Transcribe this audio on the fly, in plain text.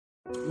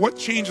What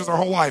changes our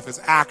whole life is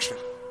action.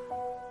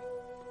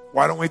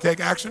 Why don't we take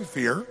action?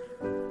 Fear.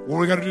 What do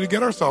we got to do to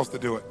get ourselves to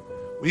do it?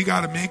 We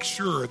got to make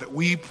sure that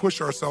we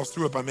push ourselves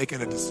through it by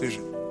making a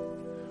decision.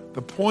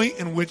 The point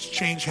in which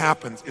change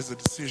happens is a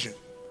decision.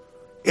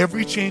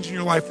 Every change in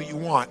your life that you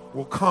want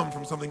will come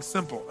from something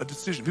simple, a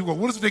decision. People go,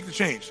 what does it take to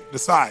change?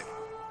 Decide.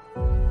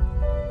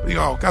 But you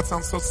go, God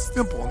sounds so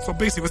simple and so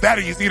basic. It was that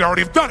easy, you'd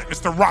already have done it,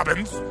 Mr.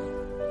 Robbins.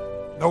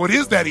 No, it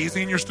is that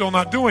easy and you're still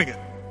not doing it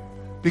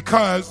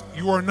because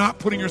you are not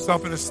putting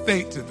yourself in a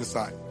state to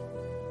decide.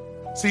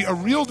 See, a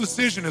real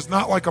decision is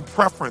not like a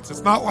preference.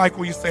 It's not like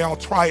where you say, I'll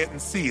try it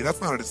and see.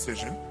 That's not a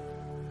decision.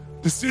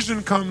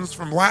 Decision comes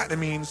from Latin. It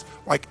means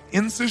like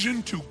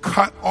incision, to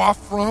cut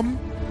off from.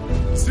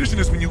 Decision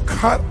is when you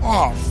cut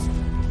off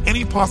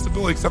any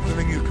possibility except the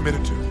thing you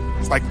committed to.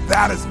 It's like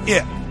that is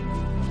it.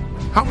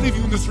 How many of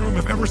you in this room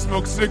have ever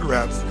smoked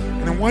cigarettes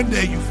and then one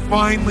day you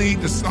finally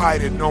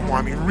decided no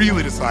more,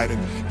 really decided,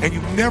 and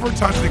you've never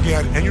touched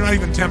again and you're not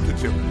even tempted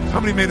to? How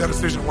many made that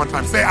decision one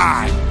time? Say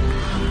aye.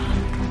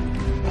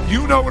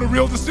 You know what a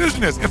real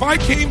decision is. If I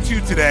came to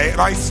you today and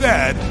I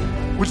said,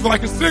 would you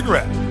like a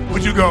cigarette?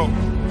 Would you go,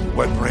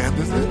 what brand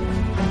is it?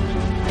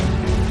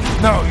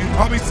 No, you'd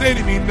probably say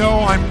to me, no,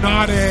 I'm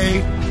not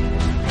a...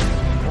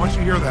 I want you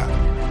to hear that.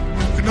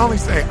 You not only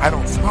say, I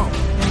don't smoke.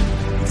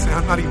 You say,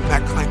 I'm not even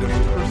that kind of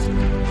person.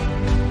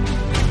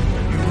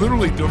 You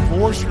literally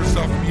divorce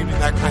yourself from even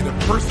that kind of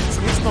person. So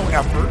there's no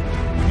effort.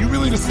 When you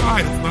really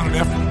decide, it's not an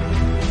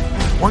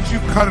effort. Once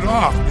you've cut it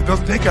off, it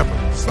doesn't take effort.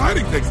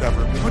 Deciding takes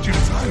effort. But once you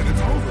decide it,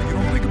 it's over. You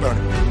don't think about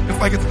it. It's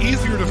like it's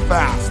easier to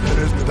fast than it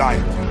is to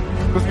diet.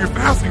 Because when you're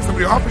fasting,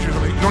 somebody offers you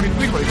something, you don't even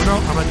think about it. You go,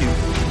 no, I'm not eating.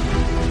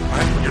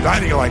 Right? When you're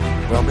dieting, you're like,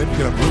 well, maybe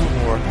get a little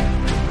more.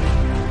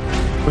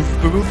 But it's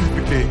the piece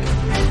of cake.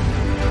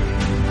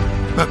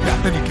 Not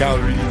that many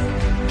calories.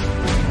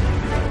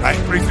 Right?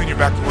 Pretty soon you're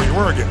back to where you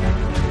were again.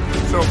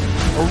 So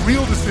a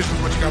real decision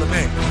is what you got to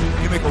make.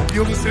 When you make a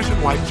real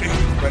decision, life changes.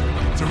 But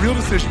it's a real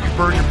decision. You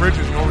burn your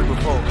bridges and only move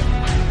forward.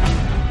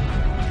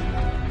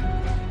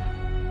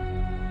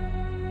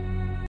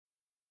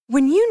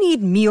 When you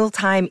need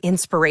mealtime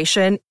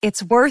inspiration,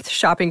 it's worth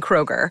shopping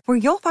Kroger, where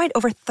you'll find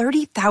over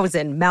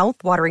 30,000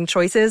 mouth-watering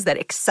choices that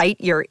excite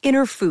your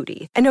inner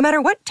foodie. And no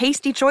matter what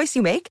tasty choice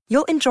you make,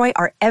 you'll enjoy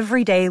our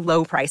everyday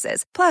low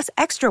prices, plus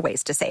extra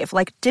ways to save,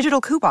 like digital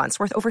coupons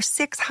worth over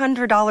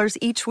 $600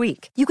 each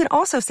week. You can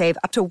also save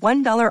up to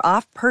 $1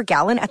 off per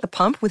gallon at the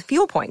pump with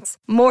fuel points.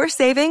 More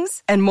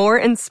savings and more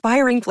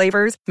inspiring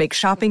flavors make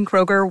shopping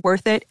Kroger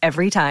worth it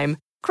every time.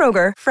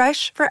 Kroger,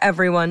 fresh for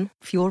everyone.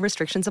 Fuel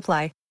restrictions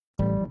apply.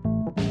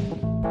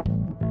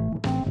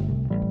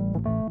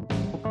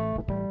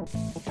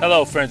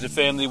 Hello, friends and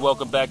family.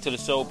 Welcome back to the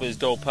Soap is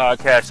Dope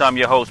podcast. I'm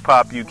your host,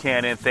 Pop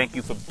Buchanan. Thank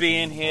you for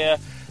being here.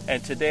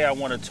 And today I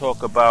want to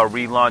talk about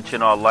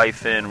relaunching our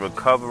life in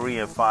recovery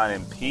and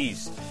finding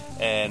peace.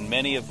 And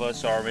many of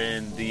us are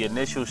in the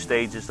initial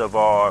stages of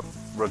our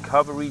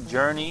recovery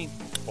journey,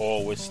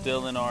 or we're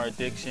still in our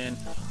addiction,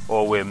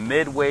 or we're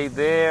midway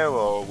there,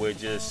 or we're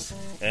just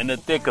in the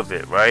thick of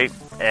it, right?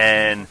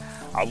 And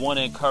I want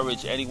to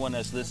encourage anyone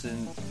that's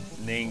listening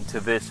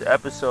to this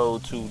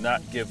episode to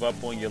not give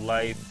up on your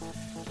life.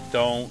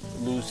 Don't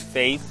lose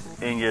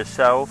faith in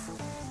yourself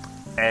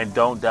and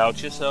don't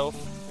doubt yourself,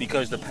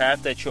 because the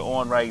path that you're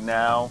on right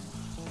now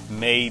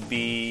may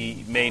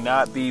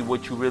not be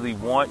what you really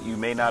want. You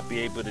may not be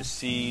able to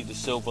see the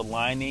silver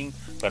lining,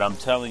 but I'm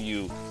telling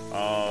you,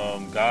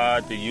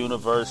 God, the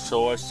universe,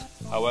 source,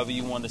 however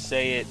you want to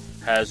say it,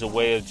 has a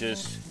way of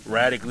just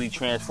radically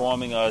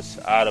transforming us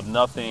out of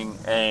nothing,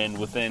 and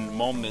within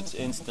moments,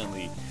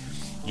 instantly.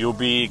 You'll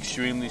be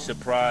extremely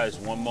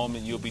surprised. One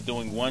moment you'll be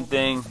doing one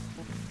thing,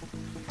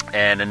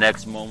 and the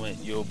next moment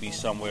you'll be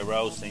somewhere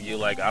else, and you're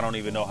like, I don't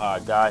even know how I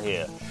got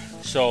here.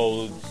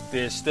 So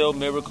there's still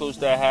miracles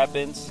that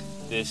happens.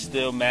 There's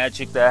still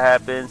magic that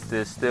happens.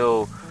 There's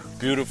still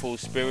beautiful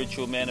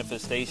spiritual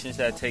manifestations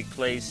that take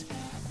place.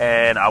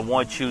 And I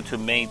want you to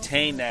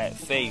maintain that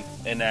faith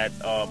and that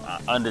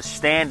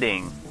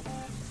understanding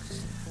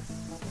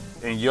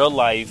in your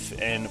life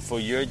and for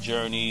your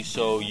journey,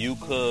 so you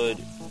could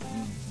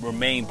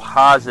remain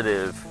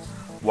positive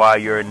while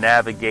you're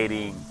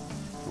navigating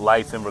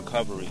life in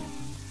recovery.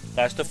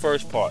 That's the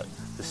first part.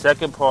 The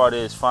second part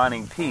is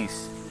finding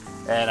peace.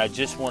 And I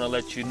just want to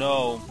let you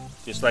know,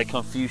 just like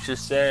Confucius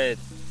said,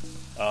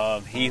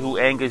 he who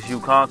angers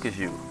you conquers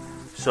you.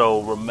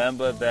 So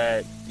remember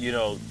that,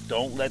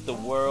 don't let the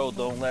world,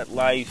 don't let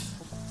life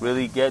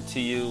really get to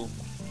you.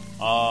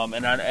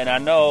 And I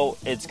know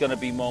it's going to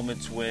be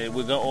moments when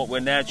we're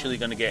naturally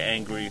going to get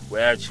angry.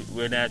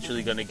 We're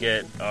naturally going to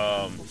get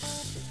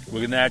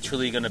we're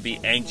naturally going to be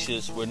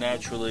anxious. We're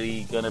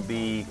naturally going to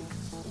be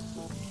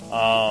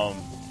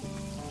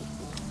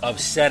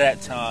upset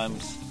at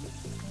times,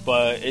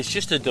 but it's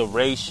just a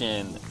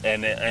duration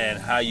and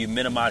how you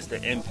minimize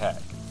the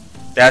impact.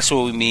 That's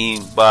what we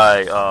mean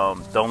by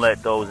don't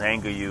let those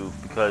anger you,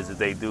 because if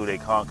they do, they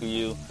conquer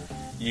you.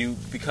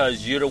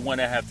 Because you're the one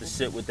that have to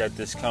sit with that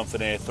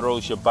discomfort, and it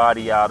throws your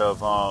body out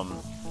of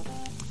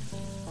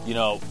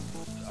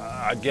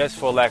I guess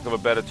for lack of a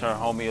better term,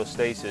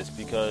 homeostasis,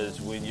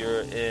 because when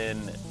you're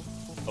in,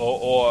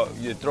 or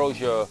it throws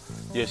your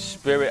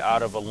spirit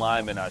out of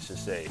alignment, I should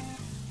say.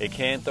 It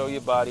can throw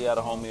your body out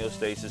of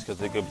homeostasis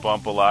because it could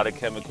bump a lot of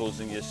chemicals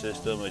in your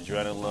system,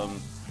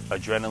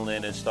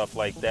 adrenaline and stuff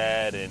like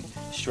that, and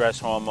stress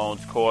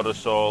hormones,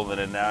 cortisol, and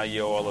then now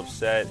you're all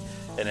upset,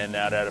 and then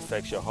now that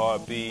affects your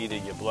heartbeat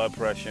and your blood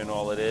pressure and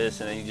all of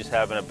this, and then you're just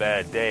having a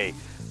bad day.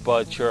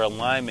 But your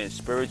alignment,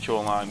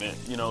 spiritual alignment,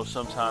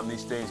 sometimes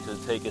these things can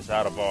take us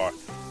out of our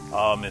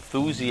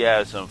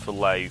enthusiasm for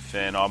life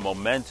and our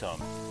momentum.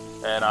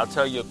 And I'll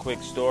tell you a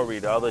quick story.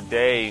 The other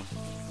day,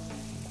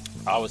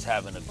 I was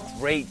having a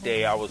great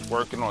day. I was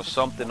working on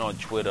something on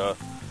Twitter,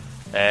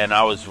 and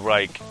I was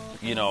like,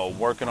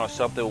 working on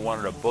something with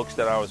one of the books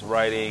that I was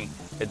writing.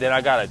 And then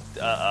I got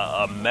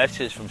a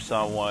message from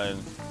someone,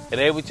 and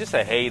it was just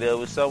a hater. It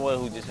was someone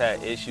who just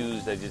had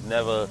issues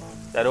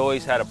that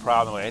always had a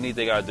problem with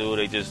anything I do.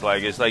 They just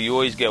it's like you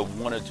always get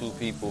one or two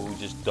people who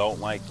just don't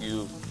like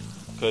you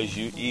because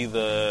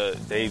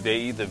they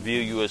either view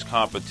you as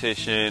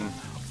competition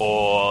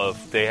or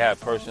they have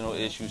personal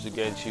issues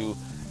against you.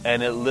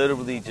 And it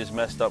literally just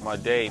messed up my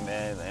day,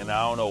 man. And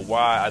I don't know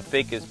why. I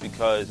think it's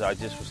because I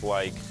just was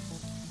like,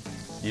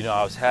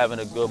 I was having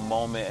a good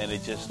moment and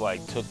it just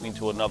took me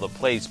to another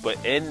place.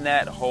 But in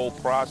that whole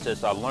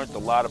process, I learned a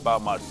lot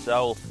about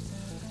myself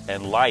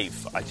and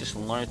life. I just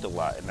learned a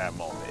lot in that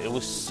moment. It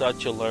was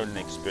such a learning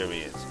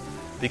experience.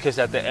 Because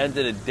at the end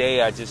of the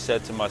day, I just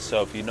said to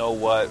myself, you know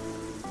what?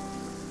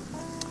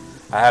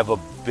 I have a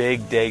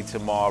big day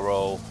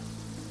tomorrow.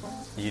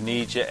 You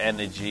need your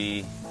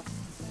energy.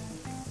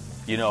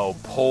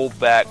 Pull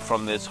back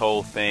from this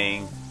whole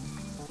thing,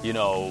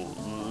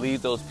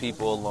 leave those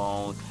people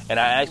alone. And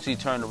I actually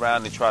turned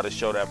around and tried to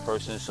show that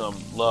person some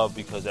love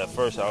because at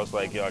first I was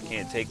like, I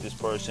can't take this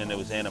person. There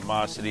was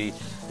animosity.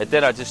 And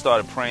then I just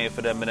started praying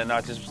for them. And then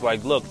I just was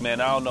like, look, man,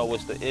 I don't know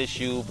what's the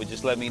issue, but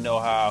just let me know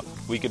how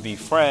we could be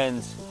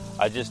friends.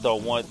 I just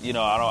don't want,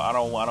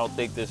 I don't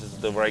think this is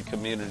the right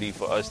community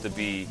for us to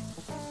be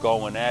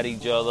going at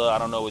each other. I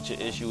don't know what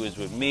your issue is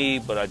with me,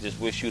 but I just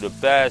wish you the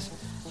best.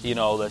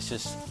 Let's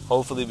just,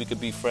 hopefully we could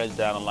be friends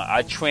down the line.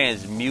 I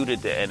transmuted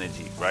the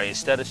energy, right?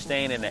 Instead of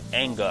staying in the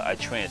anger, I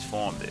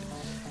transformed it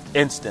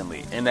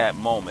instantly in that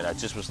moment. I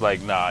just was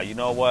like, nah, you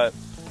know what?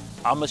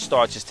 I'm going to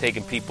start just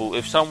taking people,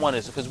 if someone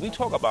is, because we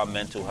talk about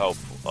mental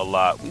health a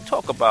lot. We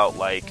talk about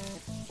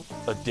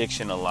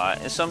addiction a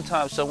lot. And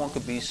sometimes someone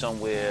could be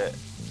somewhere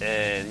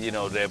and,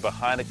 they're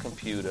behind a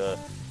computer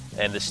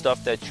and the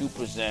stuff that you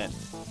present,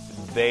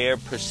 their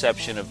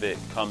perception of it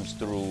comes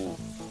through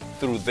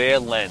their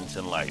lens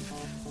in life.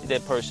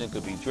 That person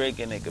could be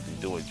drinking, they could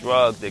be doing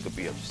drugs, they could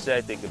be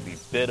upset, they could be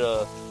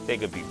bitter, they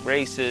could be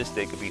racist,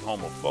 they could be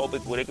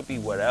homophobic, they could be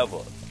whatever.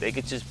 They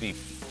could just be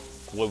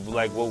what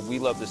we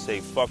love to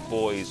say, fuck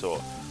boys or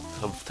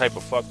some type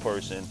of fuck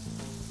person.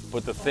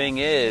 But the thing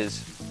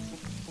is,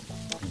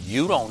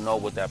 you don't know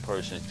what that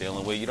person is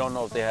dealing with. You don't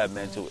know if they have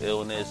mental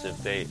illness,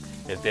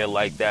 if they're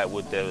like that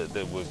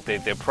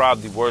they're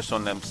probably worse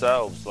on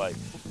themselves.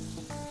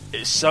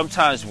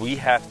 Sometimes we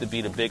have to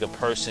be the bigger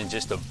person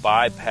just to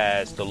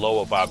bypass the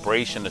lower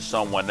vibration of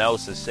someone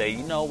else and say,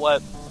 you know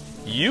what,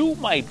 you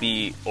might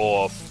be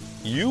off,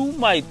 you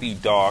might be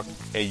dark,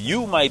 and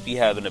you might be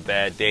having a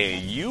bad day,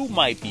 and you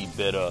might be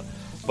bitter,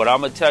 but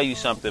I'm going to tell you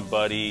something,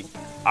 buddy.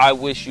 I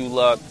wish you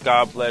luck.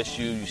 God bless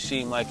you. You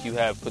seem like you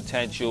have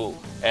potential,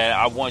 and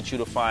I want you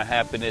to find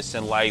happiness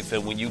in life.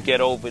 And when you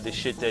get over the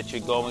shit that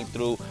you're going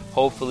through,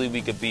 hopefully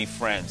we could be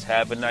friends.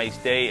 Have a nice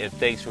day, and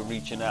thanks for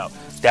reaching out.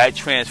 That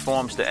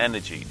transforms the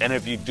energy. And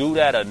if you do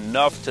that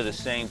enough to the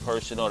same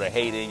person or the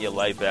hate in your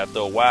life, after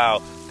a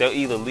while, they'll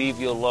either leave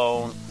you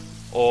alone,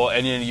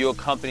 and then you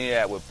accompany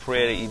that with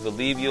prayer. They either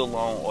leave you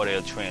alone or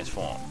they'll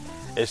transform.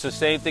 It's the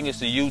same thing as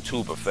the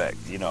YouTube effect,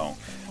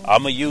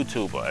 I'm a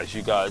YouTuber, as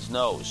you guys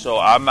know. So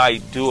I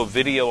might do a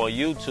video on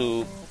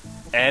YouTube,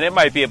 and it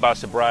might be about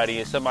sobriety,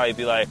 and somebody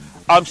be like,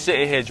 I'm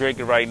sitting here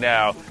drinking right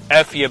now,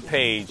 F your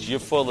page, you're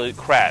full of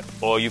crap,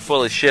 or you're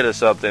full of shit or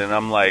something. And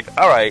I'm like,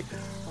 all right,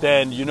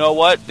 then you know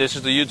what? This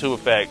is the YouTube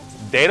effect.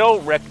 They're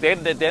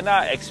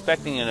not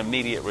expecting an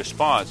immediate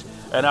response.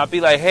 And I'll be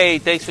like, hey,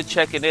 thanks for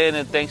checking in,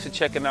 and thanks for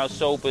checking out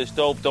Sober is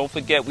Dope. Don't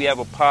forget, we have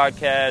a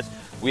podcast.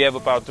 We have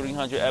about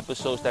 300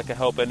 episodes that can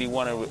help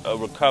anyone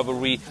in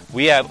recovery.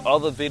 We have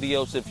other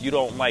videos. If you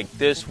don't like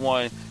this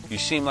one, you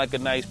seem like a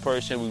nice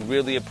person. We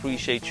really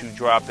appreciate you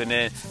dropping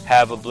in.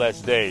 Have a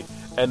blessed day.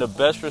 And the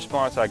best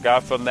response I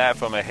got from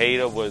a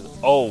hater was,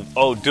 oh,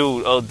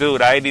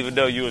 dude, I didn't even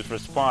know you was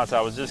response. I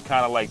was just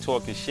kind of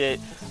talking shit.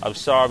 I'm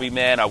sorry,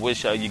 man. I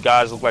wish you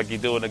guys look like you're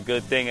doing a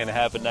good thing and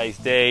have a nice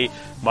day.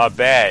 My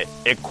bad.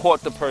 It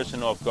caught the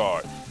person off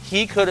guard.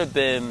 He could have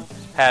been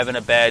having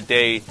a bad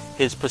day.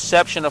 His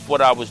perception of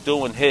what I was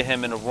doing hit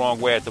him in the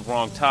wrong way at the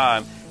wrong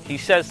time. He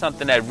said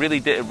something that really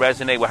didn't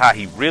resonate with how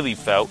he really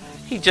felt.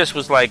 He just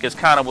was like a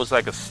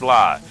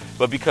slide.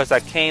 But because I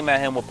came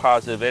at him with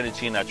positive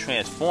energy and I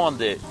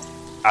transformed it,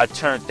 I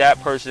turned that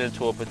person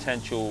into a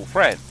potential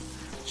friend.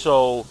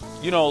 So,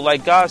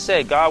 like God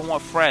said, God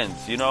wants friends.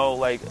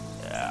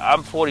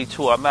 I'm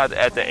 42. I'm not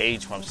at the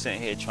age where I'm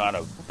sitting here trying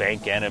to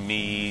bank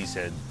enemies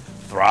and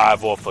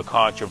thrive off of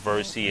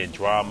controversy and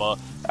drama.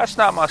 That's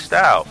not my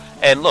style.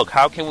 And look,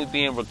 how can we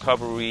be in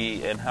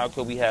recovery and how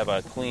can we have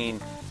a clean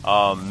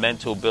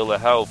mental bill of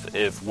health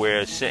if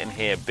we're sitting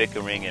here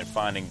bickering and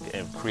finding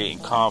and creating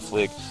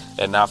conflict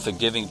and not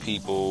forgiving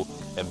people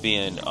and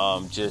being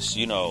just,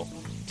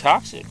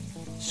 toxic?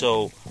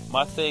 So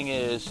my thing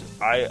is,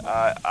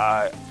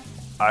 I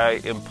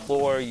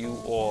implore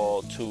you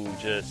all to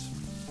just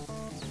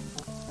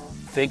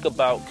think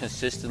about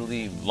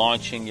consistently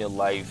launching your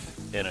life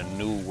in a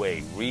new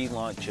way.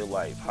 Relaunch your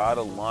life. How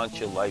to launch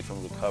your life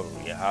in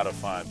recovery and how to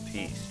find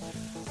peace.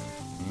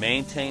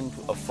 Maintain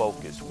a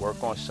focus.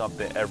 Work on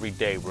something every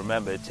day.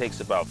 Remember, it takes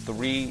about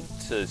 3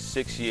 to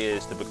 6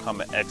 years to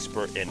become an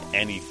expert in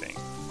anything.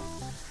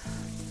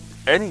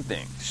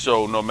 Anything.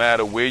 So no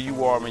matter where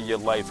you are in your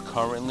life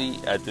currently,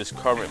 at this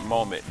current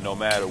moment, no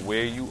matter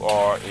where you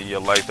are in your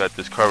life at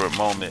this current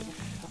moment,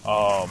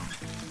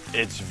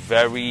 it's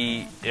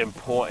very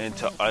important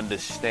to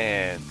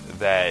understand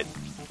that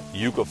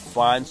you could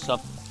find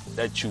something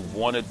that you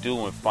want to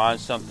do and find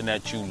something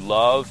that you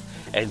love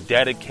and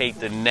dedicate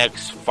the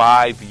next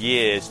 5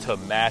 years to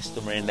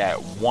mastering that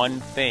one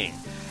thing.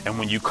 And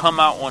when you come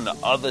out on the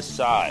other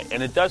side,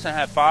 and it doesn't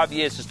have 5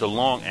 years is the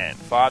long end.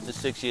 5 to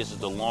 6 years is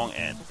the long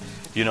end.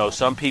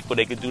 Some people,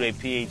 they could do their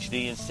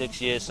PhD in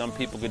 6 years. Some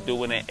people could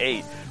do it in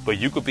 8. But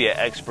you could be an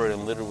expert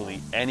in literally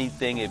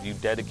anything if you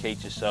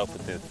dedicate yourself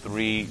within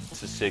 3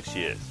 to 6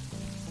 years.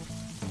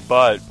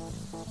 But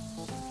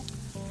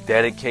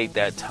dedicate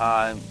that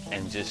time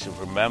and just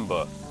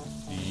remember,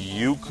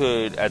 you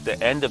could, at the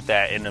end of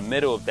that, in the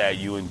middle of that,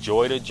 you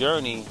enjoy the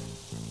journey,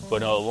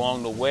 but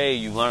along the way,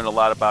 you learn a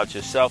lot about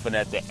yourself, and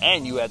at the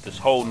end, you have this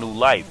whole new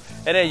life.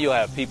 And then you'll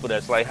have people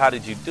that's like, how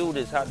did you do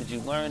this? How did you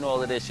learn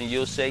all of this? And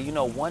you'll say,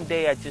 one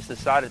day I just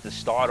decided to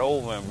start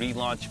over and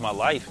relaunch my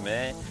life,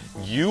 man.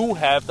 You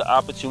have the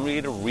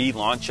opportunity to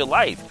relaunch your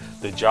life.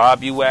 The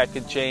job you at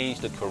can change,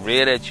 the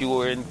career that you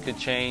are in can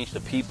change,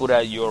 the people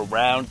that you're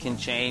around can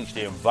change,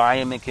 the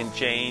environment can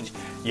change,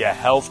 your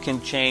health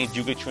can change.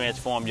 You could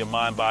transform your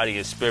mind, body,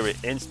 and spirit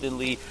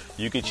instantly.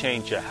 You could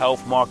change your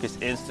health markers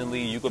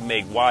instantly. You could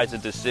make wiser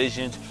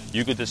decisions.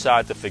 You could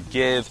decide to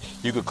forgive.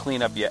 You could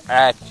clean up your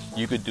act.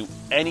 You could do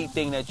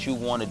anything that you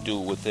want to do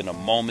within a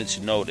moment's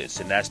notice.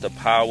 And that's the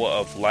power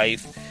of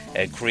life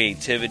and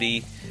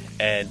creativity.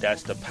 And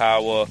that's the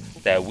power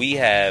that we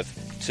have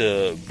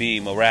to be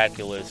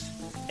miraculous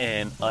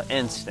in an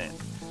instant.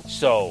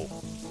 So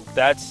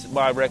that's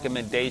my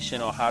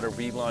recommendation on how to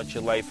relaunch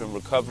your life in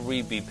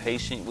recovery. Be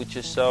patient with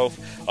yourself.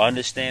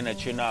 Understand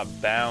that you're not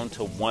bound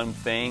to one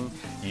thing.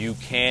 You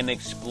can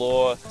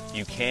explore,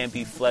 you can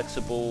be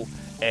flexible,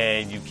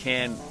 and you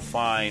can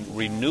find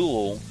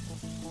renewal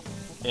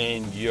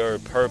in your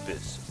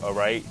purpose, all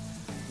right?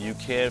 You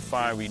can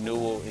find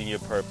renewal in your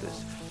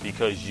purpose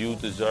because you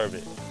deserve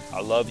it.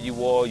 I love you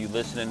all. You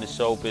listening to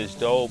Soap is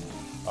Dope.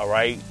 All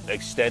right,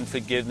 extend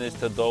forgiveness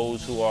to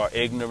those who are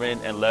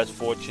ignorant and less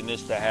fortunate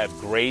to have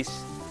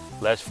grace,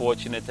 less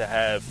fortunate to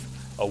have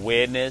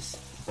awareness,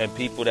 and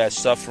people that's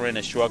suffering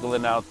and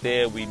struggling out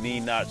there. We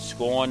need not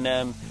scorn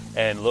them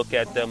and look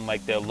at them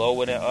like they're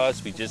lower than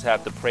us. We just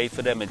have to pray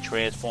for them and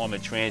transform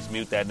and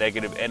transmute that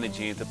negative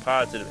energy into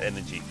positive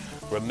energy.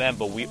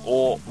 Remember, we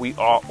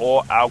are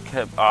all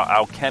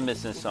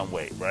alchemists in some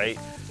way, right?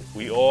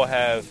 We all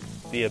have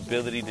the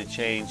ability to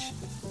change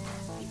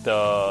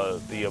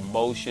the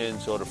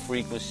emotions or the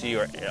frequency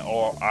or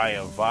our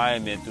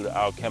environment through the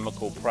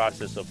alchemical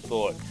process of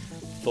thought.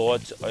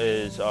 Thoughts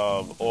is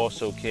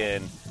also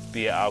can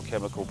be an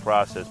alchemical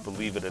process,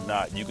 believe it or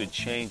not. You could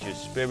change your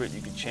spirit,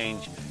 you could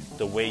change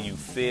the way you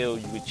feel,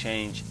 you could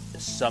change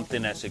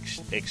something that's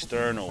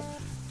external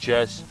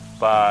just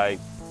by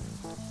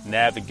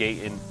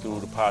navigating through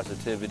the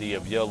positivity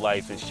of your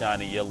life and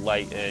shining your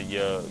light and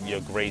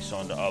your grace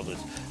on the others.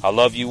 I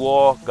love you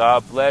all.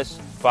 God bless.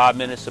 5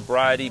 Minute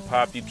Sobriety.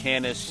 Pop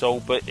Buchanan.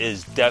 Sober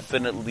is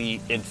definitely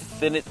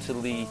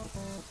infinitely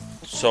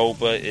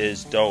sober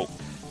is dope.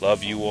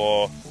 Love you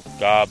all.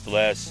 God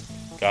bless.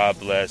 God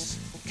bless.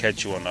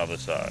 Catch you on the other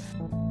side.